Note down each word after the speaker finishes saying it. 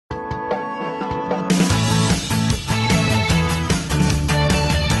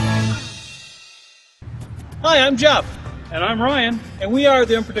Hi, I'm Jeff. And I'm Ryan. And we are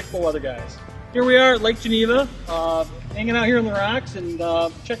the Unpredictable Weather Guys. Here we are at Lake Geneva, hanging out here in the rocks and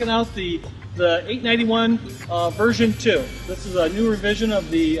checking out the 891 version 2. This is a new revision of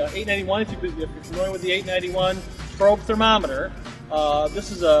the 891, if you're familiar with the 891 probe thermometer.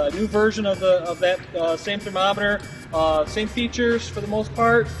 This is a new version of that same thermometer, same features for the most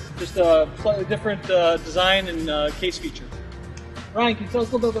part, just a slightly different design and case features. Ryan, can you tell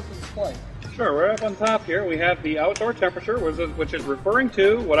us a little bit about the display? Sure, we're up on top here. We have the outdoor temperature, which is referring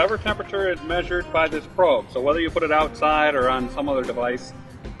to whatever temperature is measured by this probe. So whether you put it outside or on some other device,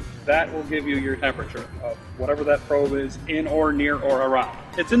 that will give you your temperature of whatever that probe is in or near or around.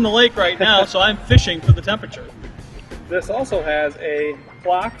 It's in the lake right now, so I'm fishing for the temperature. This also has a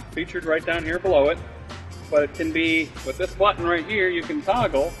clock featured right down here below it, but it can be, with this button right here, you can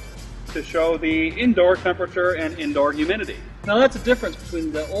toggle to show the indoor temperature and indoor humidity. Now that's the difference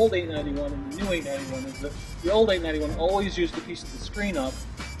between the old 891 and the new 891, is that the old 891 always used to piece the screen up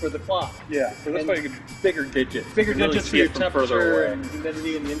for the clock. Yeah, so this way you get bigger digits. Bigger really digits for your temperature away. and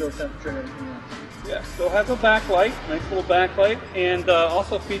humidity and the indoor temperature and everything else. Yeah, so it has a backlight, nice little backlight, and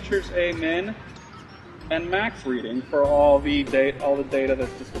also features a min and max reading for all the data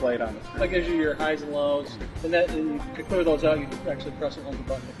that's displayed on the screen. That gives you your highs and lows, and you can clear those out. You can actually press and hold the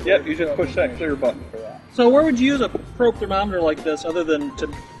button. Yep, you just push that clear button for that. So where would you use a probe thermometer like this other than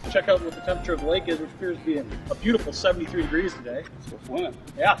to check out what the temperature of the lake is, which appears to be a beautiful 73 degrees today? So swimming.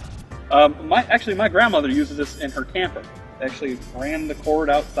 Yeah. My grandmother uses this in her camper. They actually ran the cord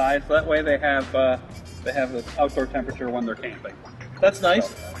outside, so that way they have the outdoor temperature when they're camping. That's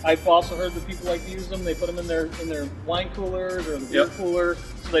nice. I've also heard that people like to use them. They put them in their wine coolers or the beer cooler,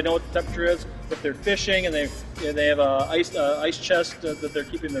 so they know what the temperature is. If they're fishing and they have a ice chest that they're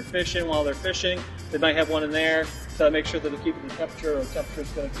keeping their fish in while they're fishing, they might have one in there to make sure that they're keeping the temperature. Or the temperature is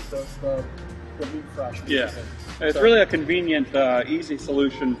going to keep the meat fresh. Yeah, it's really a convenient, easy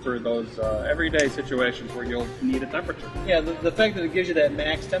solution for those everyday situations where you'll need a temperature. Yeah, the fact that it gives you that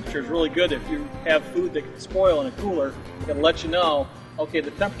max temperature is really good. If you have food that can spoil in a cooler, it'll let you know, okay,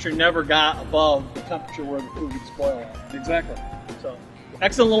 the temperature never got above the temperature where the food would spoil at. Exactly. So,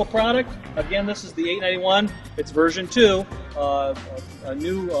 excellent little product. Again, this is the 891. It's version 2, a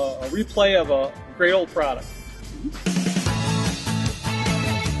replay of a great old product.